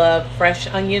 I love fresh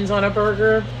onions on a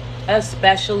burger,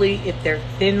 especially if they're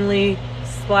thinly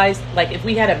sliced. Like if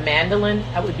we had a mandolin,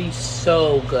 that would be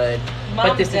so good. Mom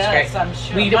But this does, is great. I'm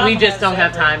sure. We Mom just has don't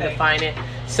have time to everything. find it.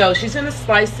 So she's gonna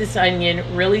slice this onion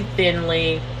really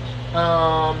thinly,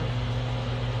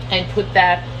 and put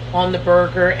that on the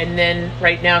burger. And then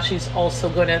right now she's also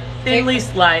gonna thinly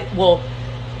slice. Well,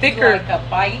 thicker. Like a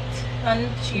bite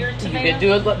onto your You tomato. can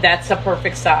do it. That's a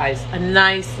perfect size. A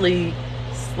nicely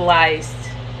sliced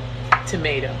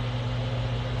tomato.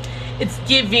 It's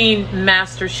giving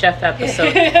Master Chef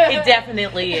episode. It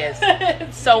definitely is.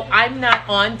 So I'm not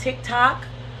on TikTok.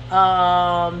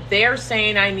 They're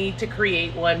saying I need to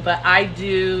create one, but I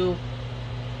do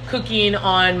cooking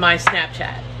on my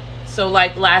Snapchat. So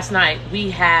like last night we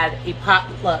had a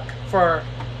potluck for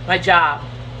my job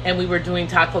and we were doing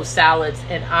taco salads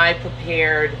and I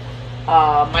prepared,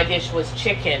 my dish was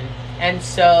chicken. And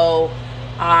so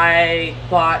I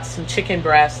bought some chicken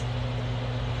breasts,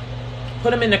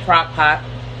 put them in the crock pot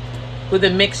with a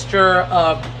mixture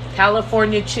of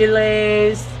California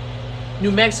chilies,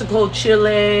 New Mexico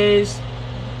chilies,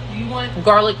 You want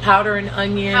garlic powder and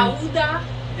onion. Gouda?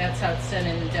 That's how it's said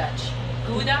in Dutch.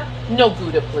 Gouda? No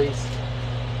Gouda, please.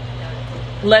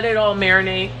 Let it all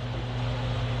marinate.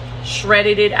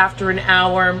 Shredded it after an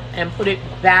hour and put it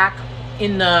back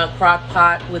in the crock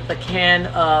pot with a can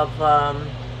of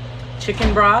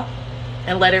chicken broth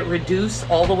and let it reduce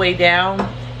all the way down.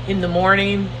 In the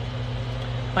morning,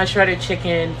 my shredded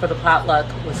chicken for the potluck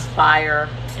was fire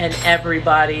and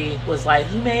everybody was like,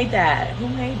 who made that? Who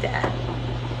made that?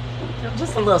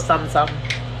 Just a little something, something.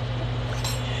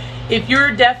 If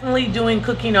you're definitely doing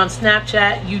cooking on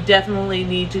Snapchat, you definitely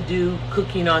need to do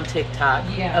cooking on TikTok.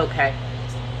 Yeah. Okay.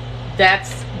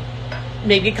 That's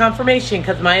maybe confirmation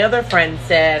because my other friend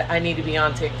said I need to be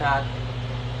on TikTok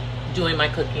doing my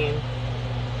cooking.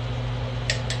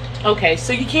 Okay,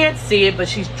 so you can't see it, but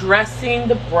she's dressing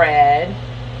the bread,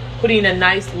 putting a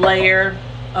nice layer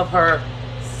of her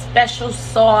special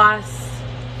sauce,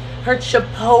 her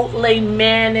chipotle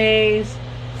mayonnaise.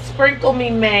 Sprinkle me,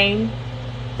 Maine.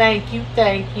 Thank you,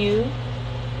 thank you.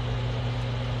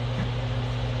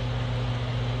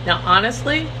 Now,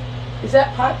 honestly, is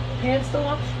that pan still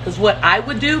on? Because what I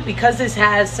would do, because this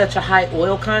has such a high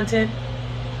oil content,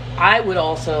 I would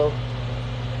also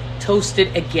toast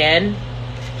it again,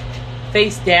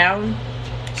 face down,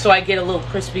 so I get a little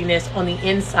crispiness on the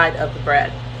inside of the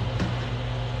bread.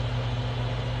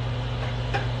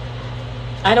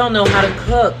 I don't know how to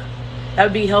cook. That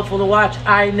would be helpful to watch.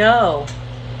 I know.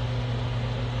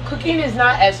 Cooking is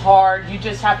not as hard. You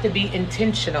just have to be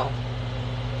intentional.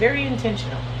 Very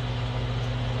intentional.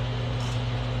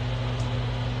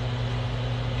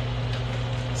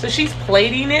 So she's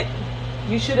plating it.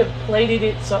 You should have plated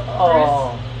it so.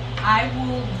 Oh. I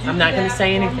will do I'm not gonna that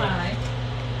say for anything. mine.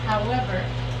 However,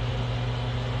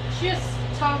 just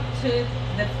talk to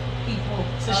the people.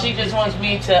 So of she just the wants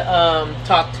me to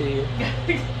talk to you.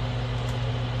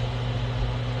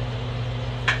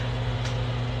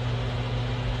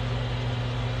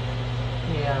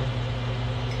 Yeah.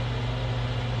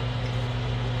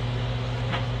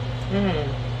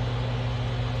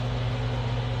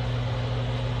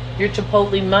 Your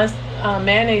chipotle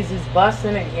mayonnaise is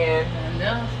busting again.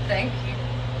 No, thank you.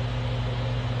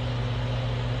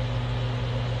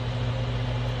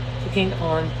 Cooking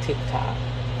on TikTok.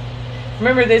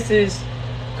 Remember, this is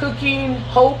Cooking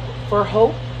Hope for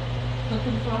Hope.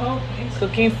 Looking for hope. Yes.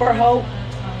 Cooking for Hope.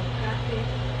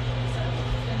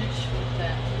 Finish with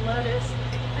that lettuce.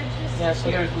 Yeah, so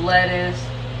there's lettuce.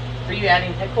 Are you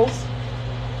adding pickles?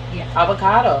 Yeah.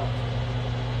 Avocado.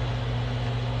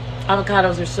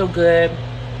 Avocados are so good.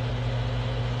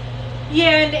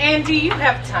 Yeah, and Andy, you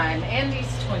have time. Andy's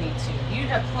 22. You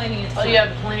have plenty of time. Oh, you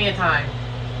have plenty of time.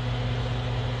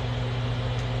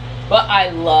 But I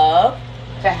love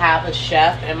to have a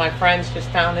chef, and my friends just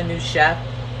found a new chef.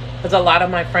 Because a lot of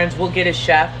my friends will get a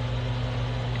chef,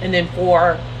 and then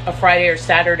for a Friday or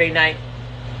Saturday night,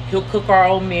 he'll cook our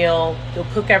own meal, he'll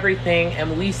cook everything,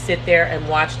 and we sit there and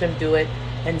watch them do it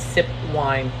and sip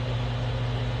wine.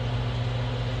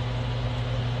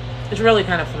 It's really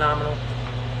kind of phenomenal.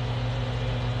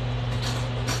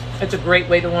 It's a great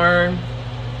way to learn.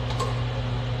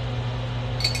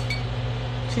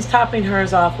 She's topping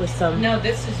hers off with some No,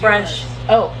 this is fresh. yours.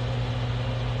 Oh.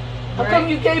 How come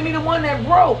Right. you gave me the one that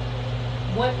broke?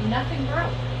 What? Nothing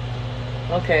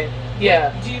broke. Okay.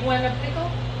 Yeah. Do you want a pickle?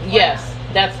 Why Yes.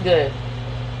 That's good.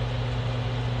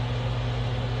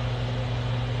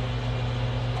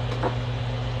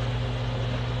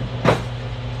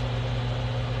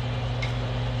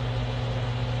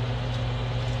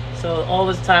 So all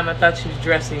this time I thought she was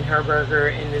dressing her burger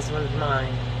and this one's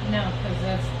mine. No, because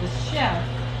that's the chef.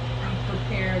 You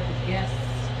prepare the guests'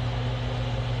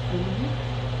 food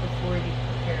before you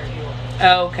prepare yours.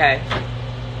 Okay.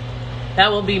 That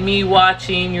will be me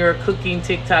watching your cooking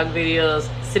TikTok videos,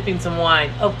 sipping some wine.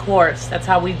 Of course, that's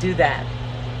how we do that.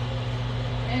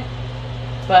 And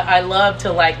But I love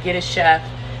to like get a chef,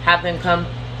 have them come.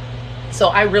 So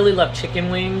I really love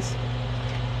chicken wings.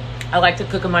 I like to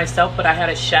cook them myself, but I had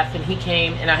a chef and he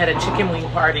came and I had a chicken wing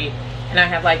party and I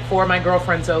had like 4 of my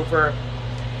girlfriends over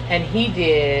and he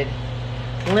did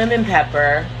lemon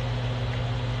pepper,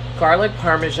 garlic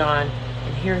parmesan,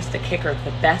 and here's the kicker,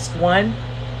 the best one.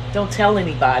 Don't tell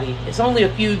anybody. It's only a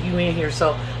few of you in here,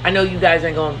 so I know you guys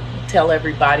ain't gonna tell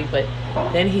everybody, but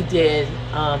then he did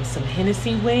some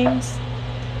Hennessy wings.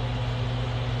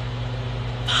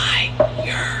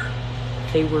 Fire.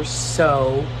 They were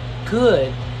so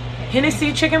good.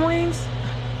 Hennessy chicken wings?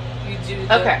 you do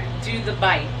the, Okay. do the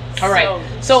bite. All right.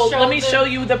 So let me the- show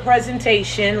you the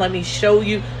presentation. Let me show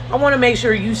you. I want to make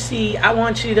sure you see. I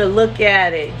want you to look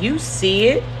at it. You see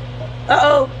it.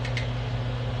 Uh-oh.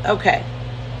 Okay.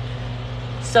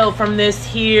 So from this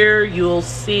here, you'll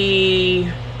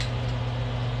see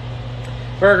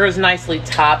burgers nicely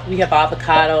topped. We have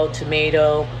avocado,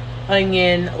 tomato,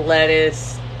 onion,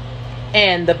 lettuce,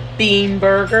 and the bean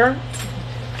burger.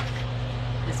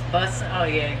 This bus. Oh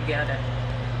yeah, you got it.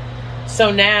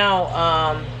 So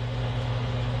now,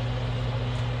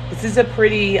 this is a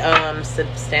pretty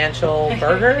substantial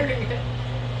burger.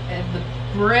 And the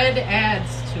bread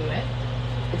adds to it.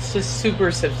 It's just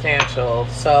super substantial.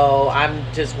 So I'm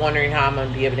just wondering how I'm going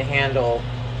to be able to handle.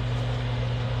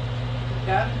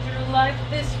 Gotten through life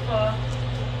this far.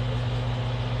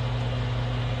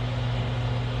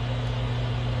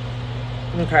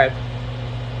 Okay.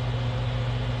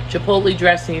 Chipotle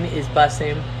dressing is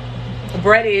bussing. The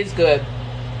bread is good.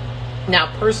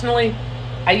 Now, personally,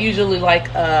 I usually like,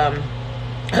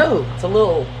 oh, it's a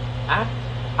little,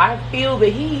 I feel the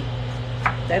heat.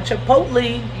 That Chipotle.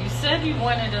 You said you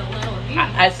wanted a little heat.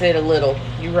 I said a little.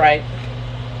 You're right.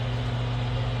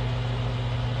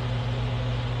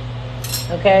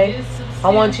 Okay. It is I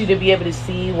want you to be able to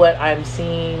see what I'm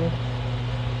seeing.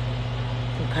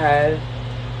 Okay.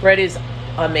 Bread is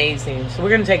amazing. So we're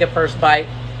going to take a first bite.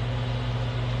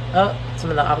 Oh, some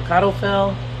of the avocado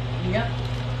fell. Yep.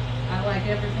 I like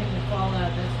everything to fall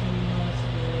out. That's when you know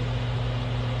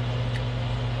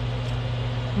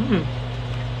it's good. Mm.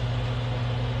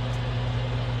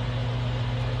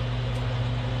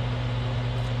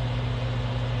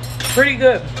 Pretty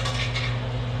good.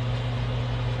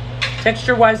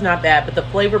 Texture wise, not bad, but the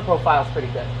flavor profile is pretty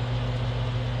good.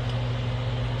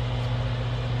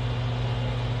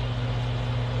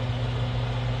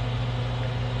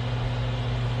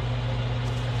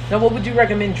 Now, what would you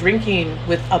recommend drinking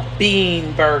with a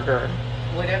bean burger?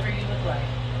 Whatever you would like.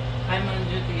 I'm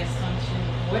under the assumption,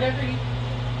 whatever you.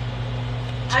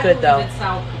 It's I good, believe though. it's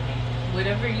alchemy.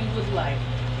 Whatever you would like.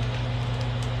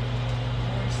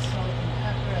 More salt and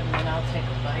pepper, and then I'll take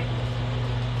a bite with it.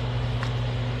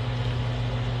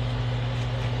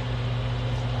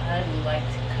 I like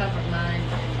to cover mine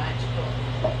in my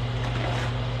Chipotle.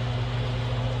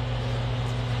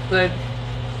 Good.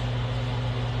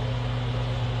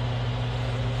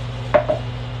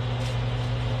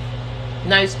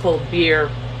 Nice cold beer.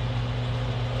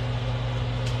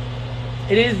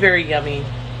 It is very yummy,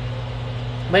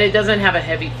 but it doesn't have a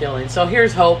heavy feeling. So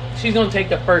here's Hope. She's gonna take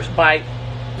the first bite.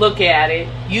 Look at it.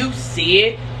 You see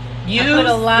it. You I put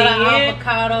a lot of see it.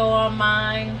 avocado on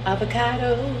mine,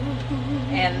 Avocado.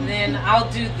 and then I'll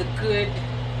do the good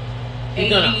You're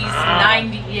gonna- 80s,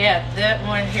 90s. Yeah, that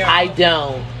one here. I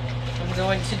don't. I'm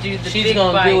going to do the She's big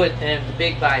gonna bite. do it then. The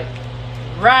big bite.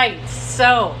 Right.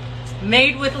 So,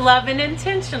 made with love and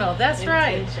intentional. That's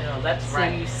right. Intentional. That's So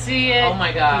right. you see it. Oh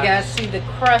my gosh. You guys see the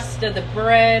crust of the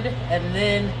bread, and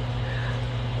then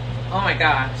Oh my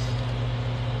gosh.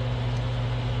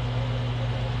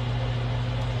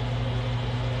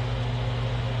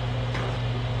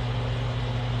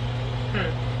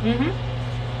 Mm-hmm.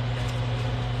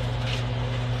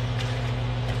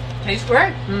 tastes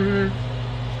great. Mm-hmm.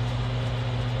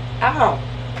 Ow.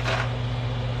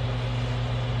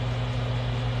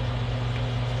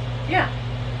 Yeah.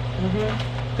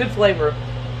 Mm-hmm. Good flavor.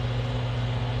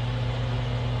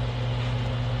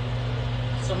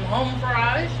 Some home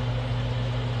fries.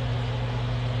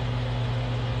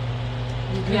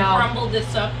 You can Now- crumble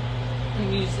this up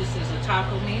and use this as a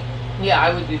taco meat. Yeah,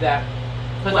 I would do that.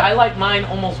 Because What? I like mine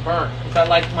almost burnt. Because I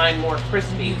like mine more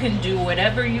crispy. You can do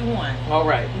whatever you want. All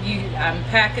right. I'm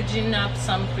packaging up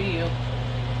some for you.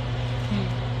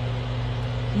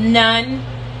 None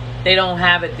They don't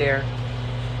have it there.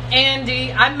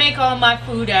 Andy, I make all my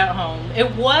food at home.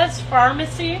 It was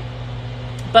pharmacy,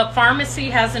 but pharmacy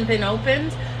hasn't been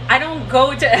opened. I don't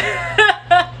go to,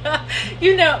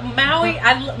 you know, Maui.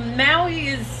 Maui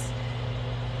is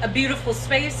a beautiful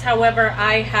space. However,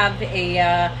 I have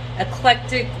a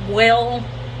eclectic,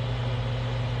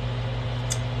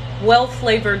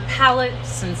 well-flavored palate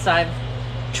since I've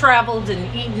traveled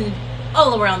and eaten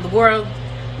all around the world.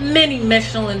 Many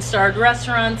Michelin-starred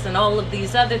restaurants and all of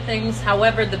these other things.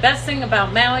 However, the best thing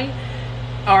about Maui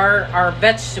are our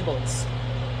vegetables.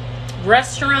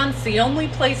 Restaurants, the only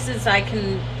places I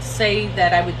can say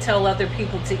that I would tell other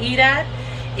people to eat at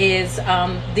is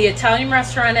the Italian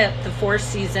restaurant at the Four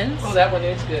Seasons. Oh, that one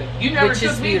is good. You never which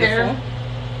took is me beautiful. there.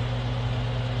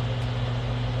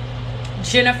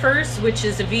 Jennifer's, which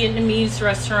is a Vietnamese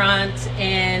restaurant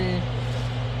in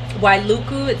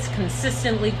Wailuku. It's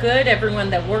consistently good. Everyone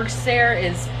that works there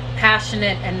is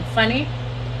passionate and funny.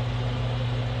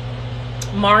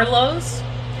 Marlowe's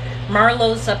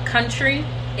Upcountry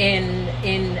in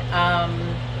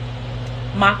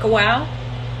Makawao,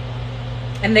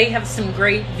 and they have some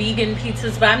great vegan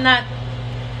pizzas. But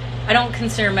I don't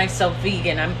consider myself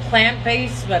vegan. I'm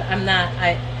plant-based, but I'm not.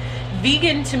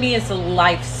 Vegan to me is a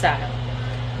lifestyle.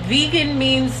 Vegan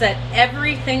means that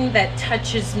everything that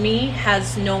touches me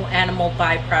has no animal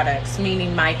byproducts,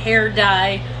 meaning my hair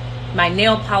dye, my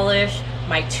nail polish,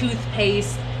 my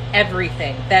toothpaste,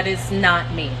 everything. That is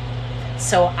not me.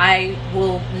 So I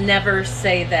will never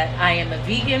say that I am a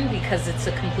vegan because it's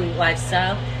a complete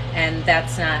lifestyle, and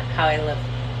that's not how I live.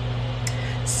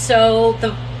 So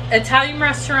the Italian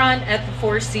restaurant at the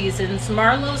Four Seasons,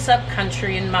 Marlowe's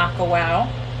Upcountry in Makawao.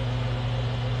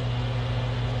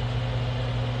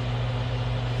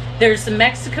 There's a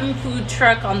Mexican food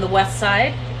truck on the west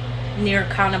side near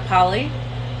Kanapali.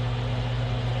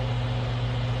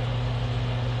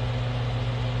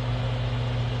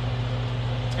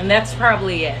 And that's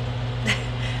probably it.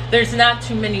 There's not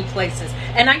too many places.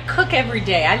 And I cook every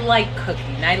day. I like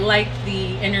cooking. I like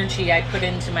the energy I put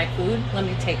into my food. Let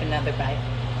me take another bite.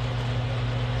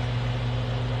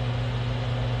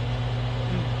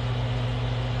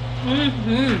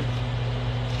 Mm-hmm.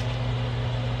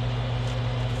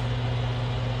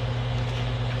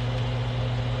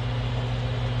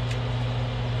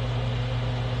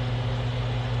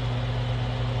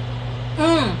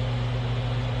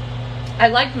 I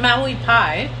like Maui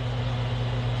pie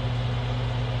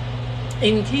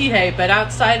in Kihei, but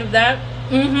outside of that,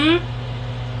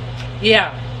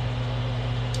 yeah.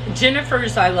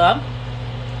 Jennifer's I love,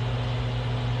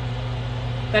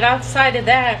 but outside of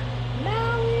that,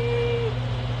 Maui,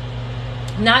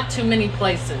 not too many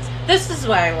places. This is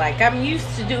what I like. I'm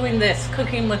used to doing this,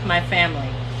 cooking with my family,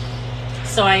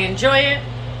 so I enjoy it.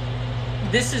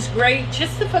 This is great.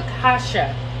 Just the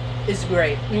focaccia is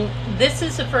great. This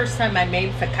is the first time I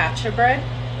made focaccia bread.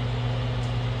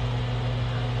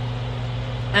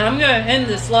 And I'm going to end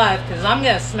this live because I'm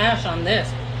going to smash on this.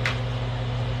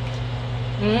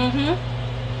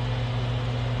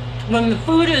 When the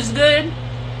food is good,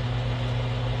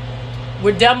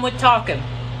 we're done with talking.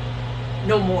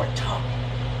 No more talking.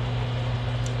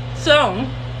 So,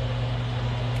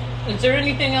 is there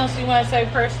anything else you want to say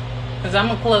first? Because I'm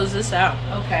going to close this out.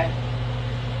 Okay.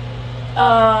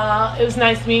 It was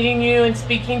nice meeting you and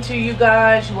speaking to you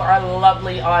guys. You are a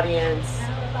lovely audience.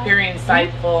 Very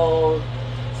insightful.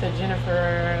 So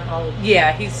Jennifer.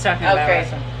 Yeah, he's talking about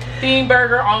awesome. Bean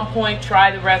burger on point.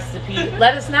 Try the recipe.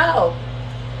 Let us know.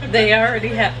 They already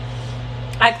have.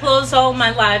 I close all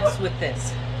my lives with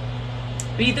this.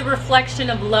 Be the reflection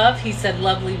of love. He said,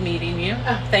 lovely meeting you.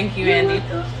 Thank you, Andy.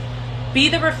 Be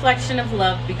the reflection of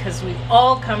love because we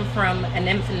all come from an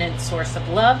infinite source of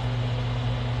love.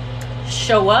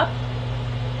 Show up.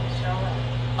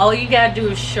 All you gotta do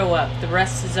is show up. The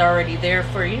rest is already there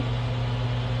for you.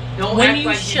 When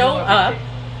you show up,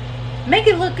 make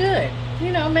it look good.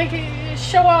 You know, make it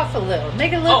show off a little.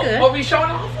 Make it look good. Oh, we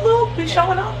showing off a little? We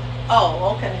showing off?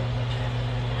 Oh, okay.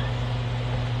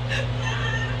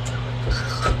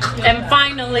 And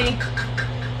finally,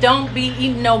 don't be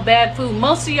eating no bad food.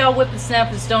 Most of y'all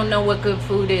whippersnappers don't know what good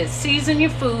food is. Season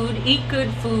your food, eat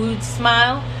good food,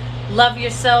 smile, love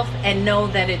yourself, and know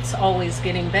that it's always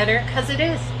getting better, because it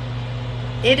is.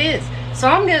 It is. So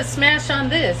I'm going to smash on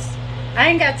this. I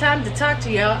ain't got time to talk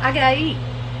to y'all. I got to eat.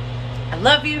 I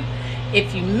love you.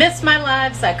 If you miss my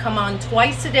lives, I come on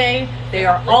twice a day. They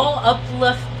are all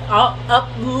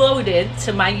uploaded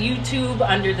to my YouTube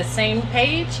under the same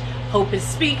page. Hope is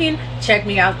Speaking. Check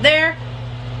me out there.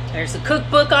 There's a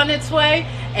cookbook on its way.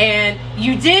 And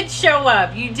you did show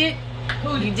up. You did.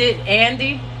 Who You did,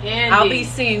 Andy? Andy. I'll be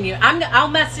seeing you. I'll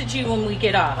message you when we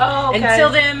get off. Oh, okay. Until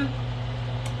then,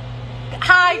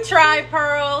 hi, Tri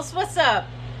Pearls. What's up?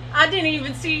 I didn't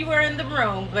even see you were in the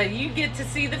room, but you get to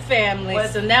see the family.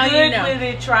 What's so now good you know. with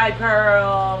it, Tri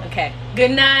Pearl? Okay.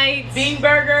 Good night. Bean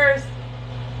burgers.